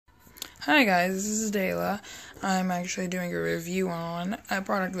Hi guys, this is Dayla. I'm actually doing a review on a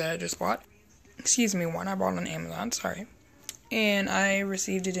product that I just bought. One I bought on Amazon, sorry. And I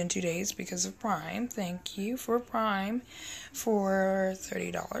received it in 2 days because of Prime. Thank you for Prime for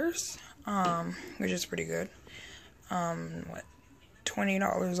 $30, which is pretty good.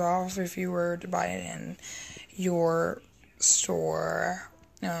 $20 off if you were to buy it in your store,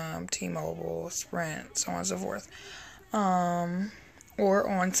 T-Mobile, Sprint, so on and so forth. Or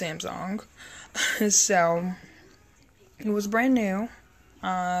on Samsung. So, it was brand new.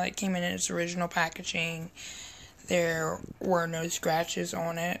 It came in its original packaging. There were no scratches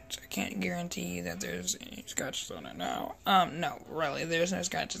on it. I can't guarantee that there's any scratches on it now. No, really, there's no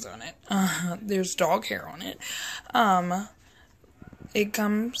scratches on it. There's dog hair on it. It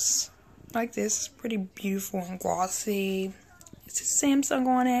comes like this. Pretty beautiful and glossy. It's a Samsung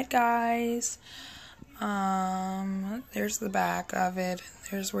on it, guys. There's the back of it.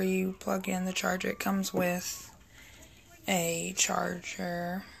 There's where you plug in the charger. It comes with a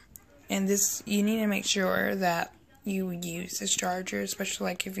charger. And this, you need to make sure that you use this charger, especially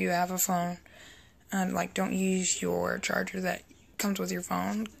like if you have a phone. Like, don't use your charger that comes with your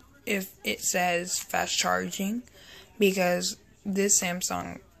phone if it says fast charging, because this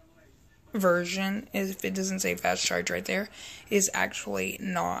Samsung version, if it doesn't say fast charge right there, is actually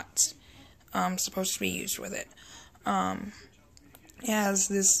not supposed to be used with it. It has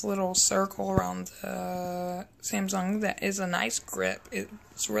this little circle around the Samsung that is a nice grip.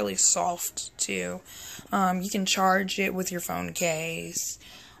 It's really soft too. You can charge it with your phone case.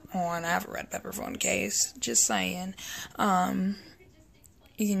 I have a red pepper phone case, just saying.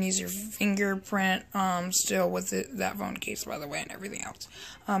 You can use your fingerprint still with that phone case, by the way, and everything else.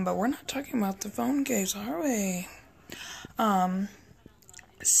 But we're not talking about the phone case, are we?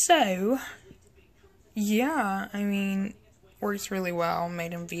 So, yeah, I mean, works really well.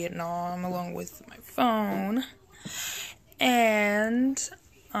 Made in Vietnam, along with my phone. And,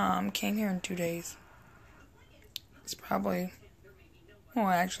 came here in 2 days. It's probably, well,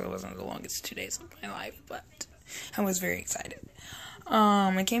 actually it wasn't the longest 2 days of my life, but I was very excited.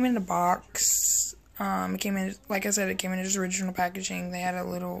 It came in a box. It came in, like I said, it came in its original packaging. They had a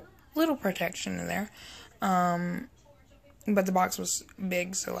little protection in there. But the box was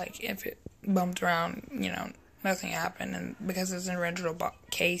big, so like if it bumped around, nothing happened. And because it's an original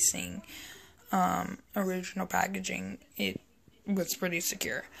casing, original packaging, it was pretty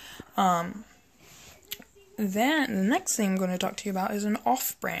secure. Then the next thing I'm going to talk to you about is an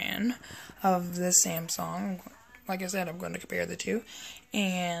off-brand of the Samsung. Like I said, I'm going to compare the two,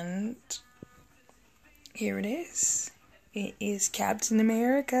 and here it is. It is Captain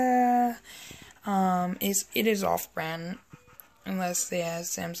America. It is off-brand, unless they have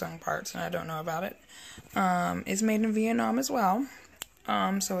Samsung parts, and I don't know about it. It's made in Vietnam as well,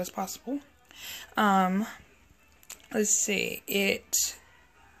 so it's possible. Let's see. It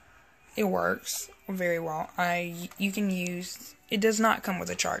works very well. You can use. It does not come with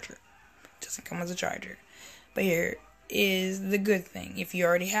a charger. It doesn't come with a charger. But here is the good thing. If you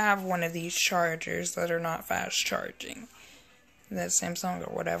already have one of these chargers that are not fast charging, that's Samsung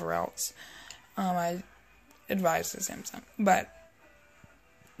or whatever else, I advise the Samsung. But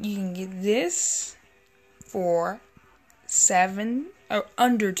you can get this for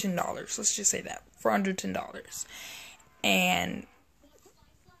under $10. Let's just say that, for under $10. And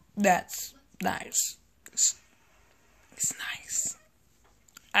that's nice. It's nice.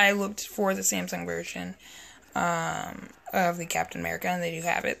 I looked for the Samsung version of the Captain America, and they do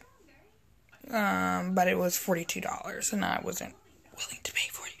have it. But it was $42, and I wasn't willing to pay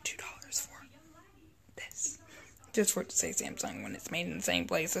 $42 for this. Just for it to say Samsung when it's made in the same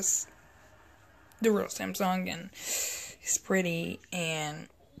place as the real Samsung, and it's pretty, and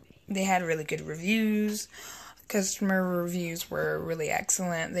they had really good reviews. Customer reviews were really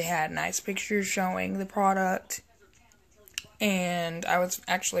excellent. They had nice pictures showing the product. And I was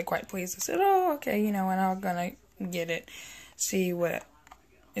actually quite pleased. I said, oh, okay, and I'm gonna get it, see what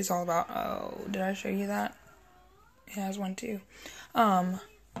it's all about. Oh, did I show you that? It has one too. Yeah,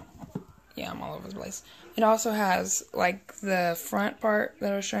 I'm all over the place. It also has, like, the front part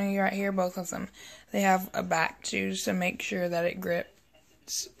that I was showing you right here, both of them. They have a back too, to make sure that it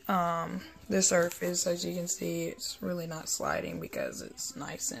grips the surface. As you can see, it's really not sliding because it's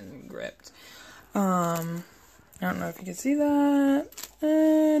nice and gripped. I don't know if you can see that.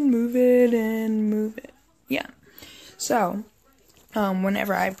 And move it. Yeah. So,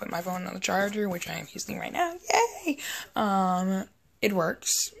 whenever I put my phone on the charger, which I am using right now, yay! It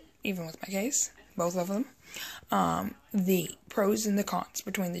works, even with my case, both of them. The pros and the cons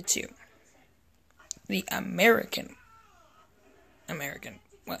between the two. The American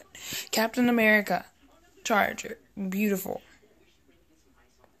what? Captain America charger. Beautiful.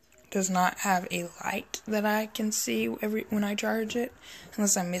 Does not have a light that I can see when I charge it,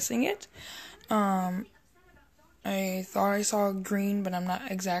 unless I'm missing it. I thought I saw green, but I'm not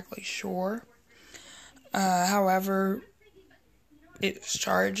exactly sure. However, it's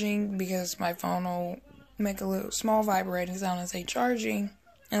charging because my phone will make a little small vibrating sound and say charging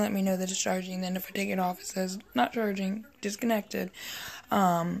and let me know that it's charging. Then if I take it off, it says not charging, disconnected.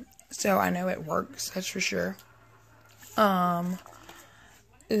 So I know it works, that's for sure.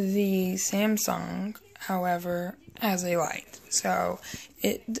 The Samsung, however, has a light. So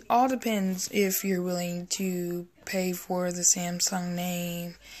it all depends if you're willing to pay for the Samsung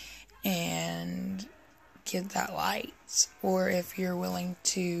name and get that light, or if you're willing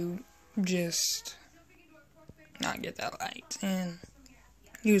to just not get that light and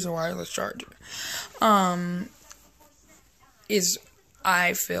use a wireless charger.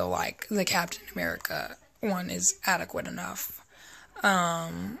 I feel like the Captain America one is adequate enough.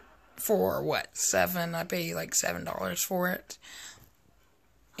 For what, $7? I pay like $7 for it.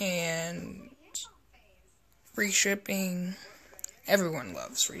 And free shipping. Everyone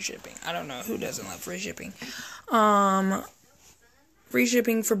loves free shipping. I don't know who doesn't love free shipping. Free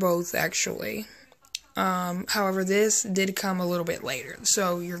shipping for both, actually. However, this did come a little bit later.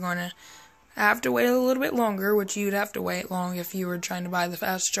 So you're going to have to wait a little bit longer, which you'd have to wait long if you were trying to buy the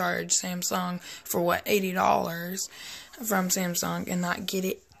fast charge Samsung for what, $80 from Samsung and not get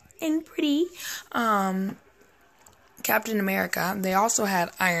it in pretty. Captain America, they also had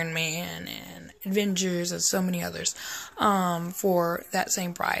Iron Man and Avengers and so many others for that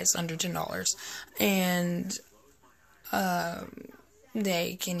same price, under $10. And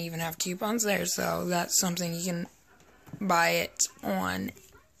they can even have coupons there, so that's something you can buy it on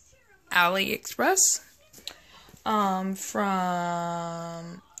AliExpress from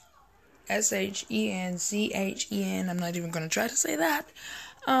SHENCHEN. I'm not even going to try to say that.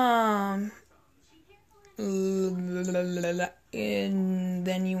 And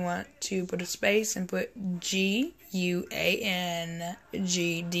then you want to put a space and put GUANGDONG.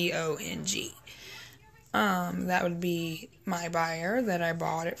 That would be my buyer that I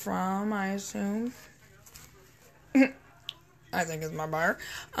bought it from, I assume. I think it's my buyer,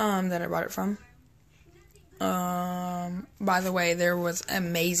 that I bought it from. By the way, there was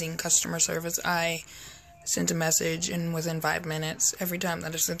amazing customer service. I sent a message, and within 5 minutes, every time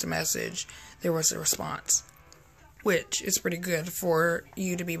that I sent a message, there was a response. Which is pretty good for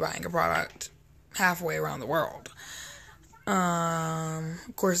you to be buying a product halfway around the world.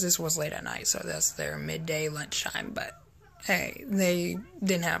 Of course, this was late at night, so that's their midday lunchtime, but hey, they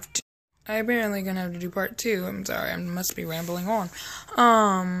didn't have to. I'm apparently gonna have to do part 2. I'm sorry, I must be rambling on.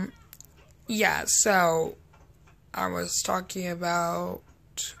 Yeah, so I was talking about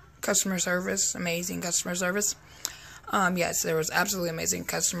customer service, amazing customer service. Yes, there was absolutely amazing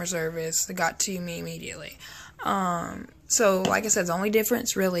customer service that got to me immediately. So like I said, the only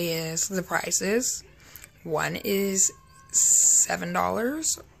difference really is the prices. One is $7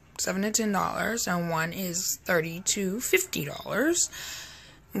 to $10, and one is $30 to $50.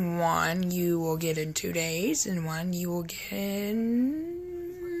 One you will get in 2 days, and one you will get in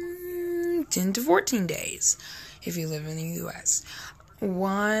 10 to 14 days if you live in the U.S.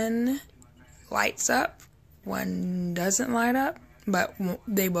 One lights up, one doesn't light up, but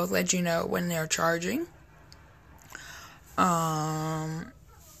they both let you know when they're charging.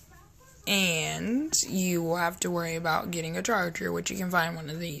 And you will have to worry about getting a charger, which you can find one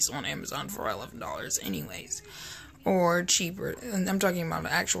of these on Amazon for $11 anyways. Or cheaper. And I'm talking about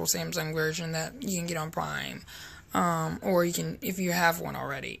the actual Samsung version that you can get on Prime. Or you can, if you have one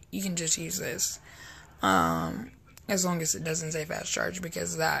already, you can just use this. As long as it doesn't say fast charge,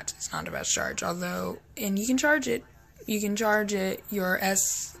 because that is not a fast charge. Although, and you can charge it. You can charge it, your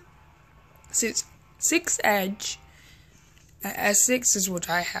S6 Edge. S6 is what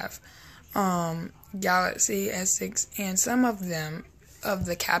I have. Galaxy S6, and some of them, of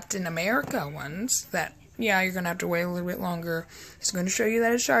the Captain America ones, that, yeah, you're going to have to wait a little bit longer. It's going to show you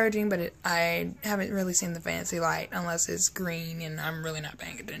that it's charging, but I haven't really seen the fancy light unless it's green, and I'm really not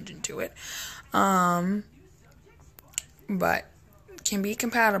paying attention to it. But can be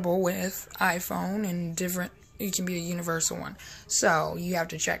compatible with iPhone and different, it can be a universal one. So you have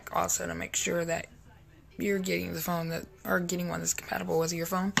to check also to make sure that you're getting the phone that, or getting one that's compatible with your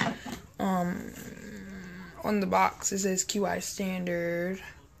phone. On the box it says QI standard,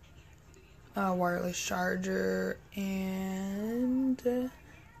 wireless charger, and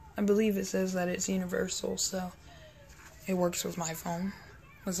I believe it says that it's universal, so it works with my phone.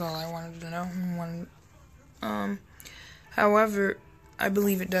 That's all I wanted to know. However, I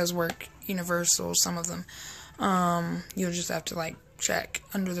believe it does work universal, some of them. You'll just have to, like, check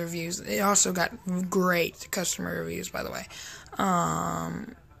under the reviews. It also got great customer reviews, by the way. I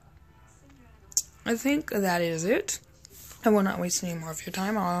think that is it. I will not waste any more of your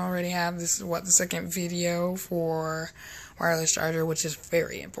time. I already have, this is what, the second video for wireless charger, which is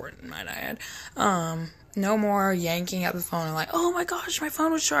very important, might I add. No more yanking out the phone and like, oh my gosh, my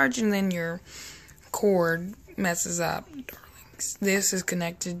phone was charged, and then your cord messes up. Darlings, this is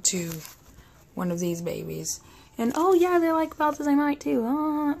connected to one of these babies. And oh yeah, they're like about the same height too.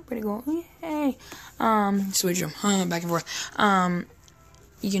 Oh, pretty cool. Yay. Switch them back and forth.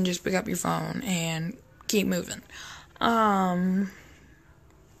 You can just pick up your phone and keep moving.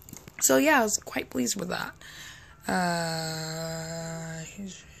 So yeah, I was quite pleased with that.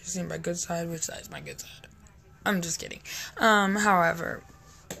 He's seen my good side. Which side is my good side? I'm just kidding. However,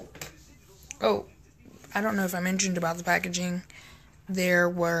 oh, I don't know if I mentioned about the packaging. There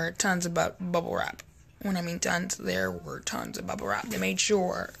were tons of bubble wrap. When I mean tons, there were tons of bubble wrap. They made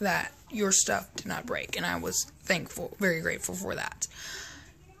sure that your stuff did not break, and I was thankful, very grateful for that.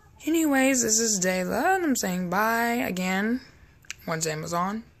 Anyways, this is Dayla, and I'm saying bye again. One's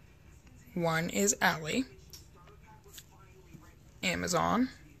Amazon. One is Ali. Amazon.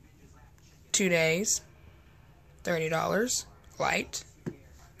 2 days. $30. Light.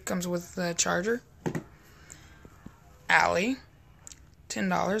 Comes with the charger. Ali.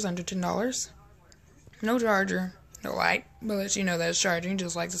 $10. Under $10. No charger. No light. But lets you know that it's charging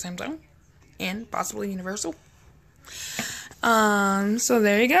just like the Samsung. And possibly universal. So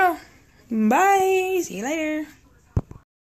there you go. Bye. See you later.